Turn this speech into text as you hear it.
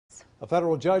A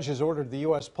federal judge has ordered the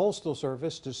U.S. Postal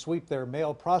Service to sweep their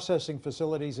mail processing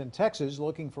facilities in Texas,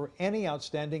 looking for any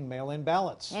outstanding mail-in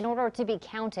ballots. In order to be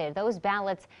counted, those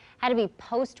ballots had to be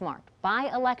postmarked by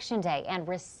Election Day and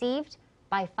received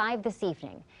by 5 this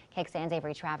evening. KXAN's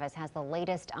Avery Travis has the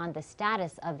latest on the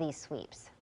status of these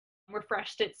sweeps.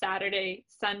 Refreshed it Saturday,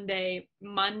 Sunday,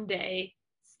 Monday,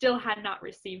 still had not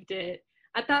received it.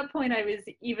 At that point, I was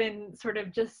even sort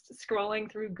of just scrolling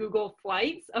through Google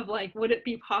Flights of like, would it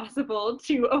be possible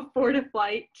to afford a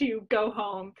flight to go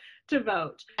home to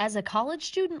vote? As a college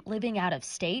student living out of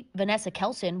state, Vanessa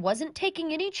Kelson wasn't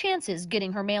taking any chances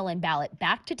getting her mail-in ballot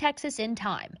back to Texas in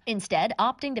time, instead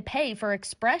opting to pay for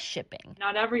express shipping.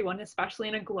 Not everyone, especially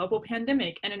in a global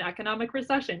pandemic and an economic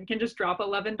recession, can just drop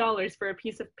 $11 for a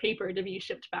piece of paper to be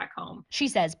shipped back home. She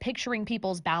says picturing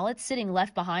people's ballots sitting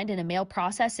left behind in a mail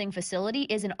processing facility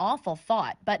is an awful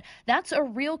thought, but that's a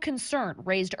real concern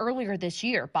raised earlier this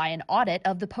year by an audit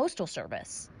of the Postal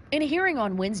Service. In a hearing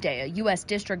on Wednesday, a U.S.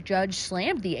 district judge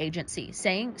slammed the agency,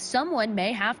 saying someone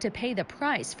may have to pay the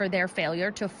price for their failure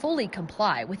to fully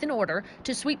comply with an order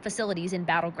to sweep facilities in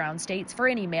battleground states for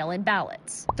any mail-in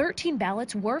ballots. 13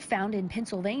 ballots were found in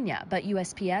Pennsylvania, but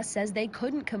USPS says they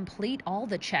couldn't complete all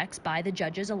the checks by the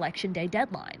judge's Election Day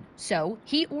deadline. So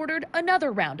he ordered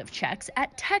another round of checks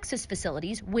at Texas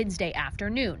facilities Wednesday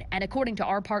afternoon. And according to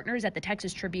our partners at the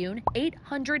Texas Tribune,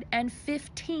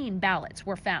 815 ballots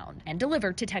were found and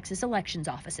delivered to Texas elections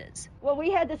offices. Well, we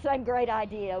had the same great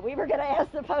idea. We were going to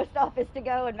ask the post office to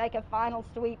go and make a final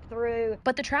sweep through.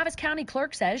 But the Travis County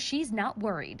clerk says she's not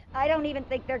worried. I don't even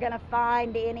think they're going to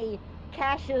find any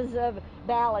caches of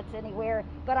ballots anywhere,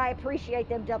 but I appreciate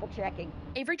them double checking.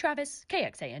 Avery Travis,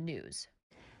 KXAN News.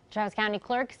 Travis County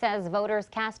clerk says voters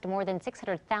cast more than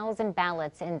 600,000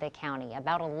 ballots in the county.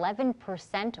 About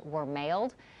 11% were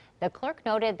mailed. The clerk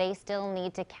noted they still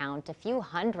need to count a few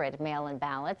hundred mail-in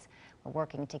ballots. We're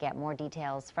working to get more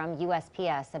details from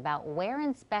USPS about where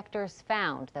inspectors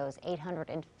found those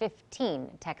 815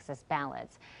 Texas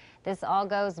ballots. This all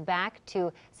goes back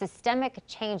to systemic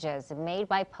changes made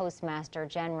by Postmaster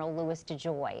General Louis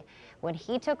DeJoy. When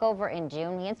he took over in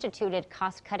June, he instituted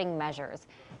cost-cutting measures.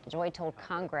 DeJoy told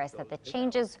Congress that the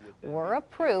changes were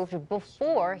approved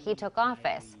before he took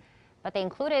office, but they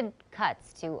included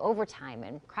cuts to overtime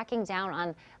and cracking down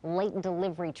on late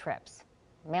delivery trips.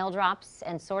 Mail drops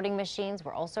and sorting machines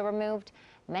were also removed.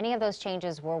 Many of those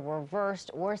changes were reversed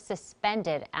or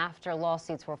suspended after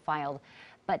lawsuits were filed,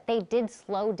 but they did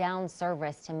slow down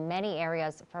service to many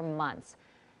areas for months.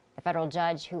 The federal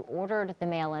judge who ordered the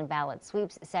mail-in ballot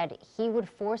sweeps said he would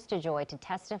force DeJoy to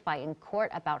testify in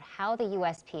court about how the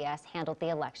USPS handled the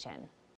election.